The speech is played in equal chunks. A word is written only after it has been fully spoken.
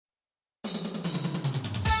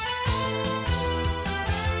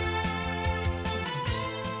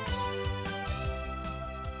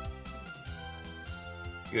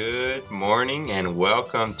Good morning and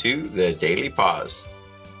welcome to the Daily Paws.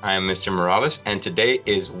 I am Mr. Morales and today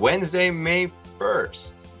is Wednesday, May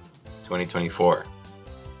 1st, 2024.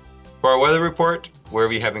 For our weather report, we'll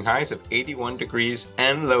be having highs of 81 degrees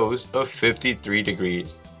and lows of 53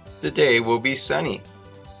 degrees. The day will be sunny.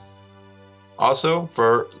 Also,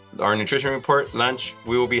 for our nutrition report, lunch,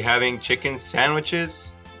 we will be having chicken sandwiches,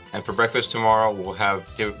 and for breakfast tomorrow, we'll have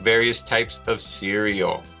various types of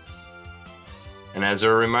cereal. And as a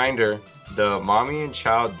reminder, the Mommy and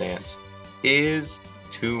Child Dance is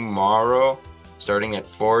tomorrow starting at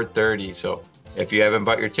 4:30. So if you haven't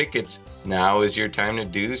bought your tickets, now is your time to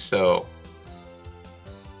do so.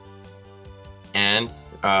 And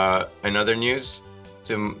in other news,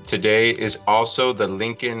 today is also the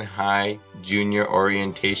Lincoln High Junior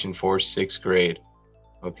Orientation for 6th grade.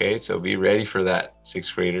 Okay, so be ready for that,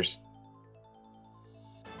 6th graders.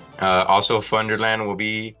 Also, Funderland will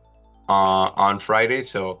be on Friday,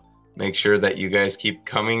 so make sure that you guys keep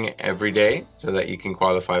coming every day so that you can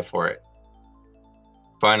qualify for it.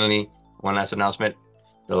 Finally, one last announcement.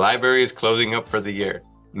 The library is closing up for the year.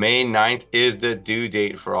 May 9th is the due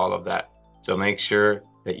date for all of that. So make sure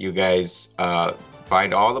that you guys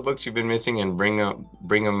find all the books you've been missing and bring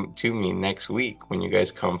them to me next week when you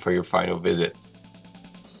guys come for your final visit.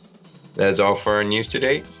 That is all for our news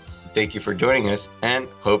today. Thank you for joining us and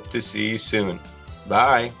hope to see you soon.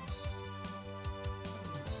 Bye.